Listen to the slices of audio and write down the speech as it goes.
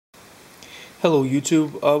Hello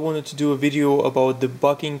YouTube, I wanted to do a video about the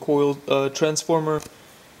bucking coil transformer,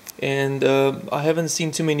 and I haven't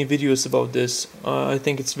seen too many videos about this. I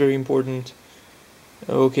think it's very important.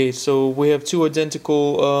 Okay, so we have two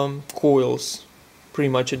identical coils, pretty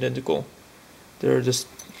much identical. They're the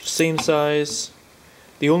same size.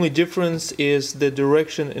 The only difference is the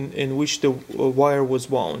direction in which the wire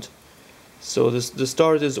was wound. So the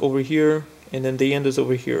start is over here and then the end is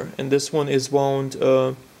over here, and this one is wound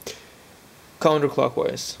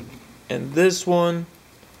counterclockwise, and this one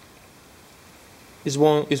is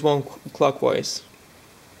wound clockwise.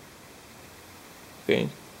 Okay,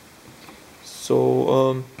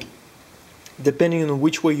 so depending on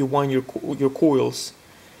which way you wind your coils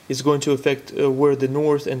is going to affect where the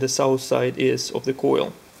north and the south side is of the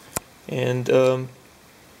coil. And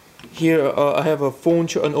here I have an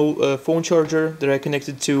old phone charger that I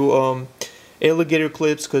connected to alligator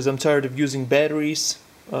clips because I'm tired of using batteries.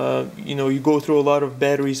 You know, you go through a lot of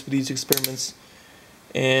batteries with these experiments,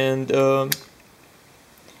 and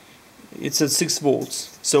it's at 6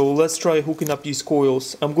 volts. So let's try hooking up these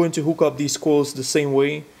coils. I'm going to hook up these coils the same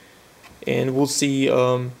way, and we'll see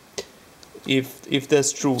if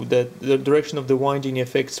that's true, that the direction of the winding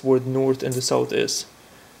affects where the north and the south is.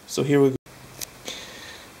 So here we go.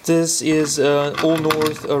 This is an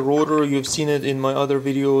all-north rotor. You've seen it in my other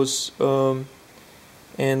videos.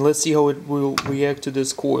 And let's see how it will react to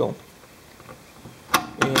this coil.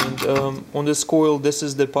 And on this coil, this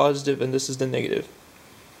is the positive and this is the negative.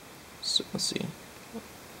 So let's see.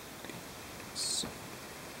 Okay. So,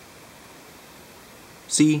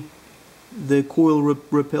 see, the coil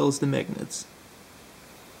repels the magnets.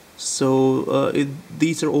 So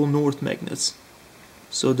these are all north magnets.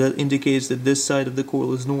 So that indicates that this side of the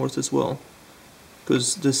coil is north as well,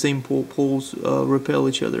 because the same poles repel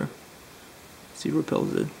each other. See,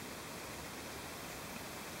 repels it.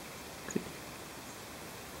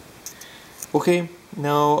 Okay,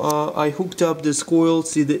 now I hooked up this coil.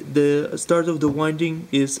 See, the start of the winding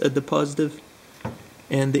is at the positive,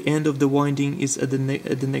 and the end of the winding is at the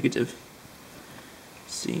negative.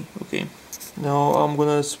 See, okay. Now I'm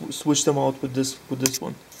gonna switch them out with this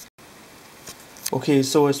one. Okay,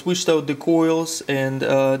 so I switched out the coils, and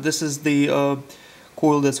this is the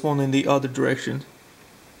coil that's wound in the other direction.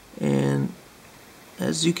 And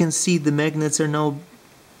as you can see, the magnets are now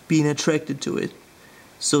being attracted to it.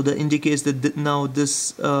 So that indicates that now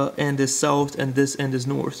this end is south and this end is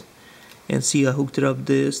north. And see, I hooked it up.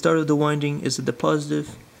 The start of the winding is at the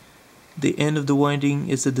positive. The end of the winding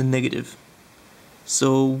is at the negative.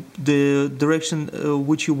 So the direction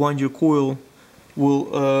which you wind your coil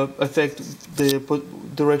will affect the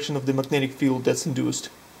direction of the magnetic field that's induced.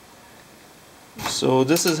 So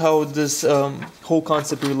this is how this whole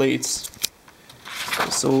concept relates.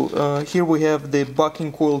 So here we have the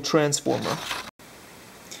bucking coil transformer.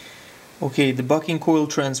 Okay, the bucking coil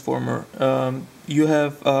transformer. You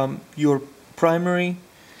have your primary,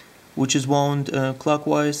 which is wound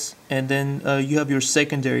clockwise, and then you have your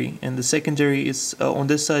secondary, and the secondary is on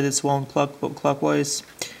this side it's wound clockwise,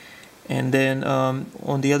 and then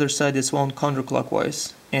on the other side it's wound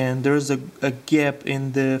counterclockwise, and there's a gap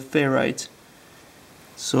in the ferrite.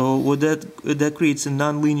 So what that creates a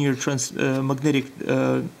nonlinear magnetic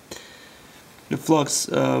flux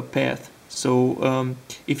path. So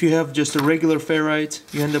if you have just a regular ferrite,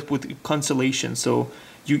 you end up with cancellation. So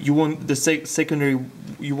you won't secondary,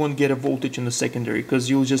 you won't get a voltage in the secondary because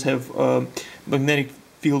you'll just have magnetic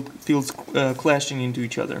fields clashing into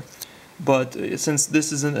each other. But since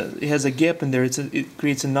this it has a gap in there, it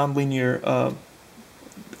creates a nonlinear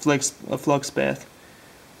flux path.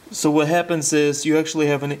 So what happens is you actually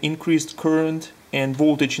have an increased current and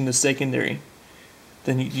voltage in the secondary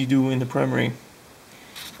than you do in the primary.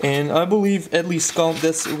 And I believe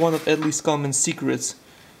that's one of Edley's common secrets.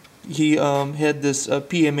 He had this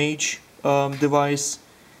PMH device,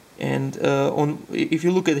 and if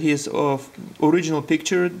you look at his original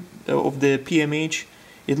picture of the PMH,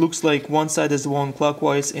 it looks like one side is wound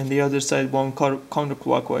clockwise and the other side wound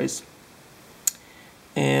counterclockwise.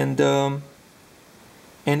 And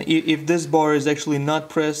if this bar is actually not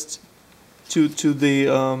pressed to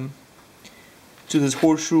this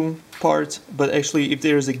horseshoe part, but actually if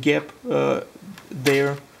there is a gap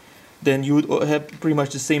there, then you would have pretty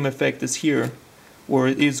much the same effect as here, where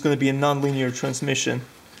it's going to be a nonlinear transmission,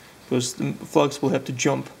 because the flux will have to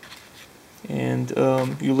jump, and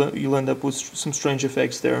you'll end up with some strange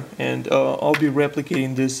effects there. And I'll be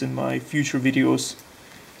replicating this in my future videos,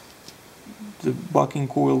 the bucking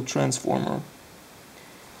coil transformer.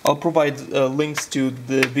 I'll provide links to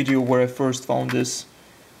the video where I first found this,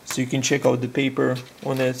 so you can check out the paper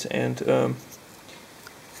on it, and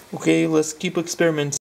Okay, let's keep experimenting.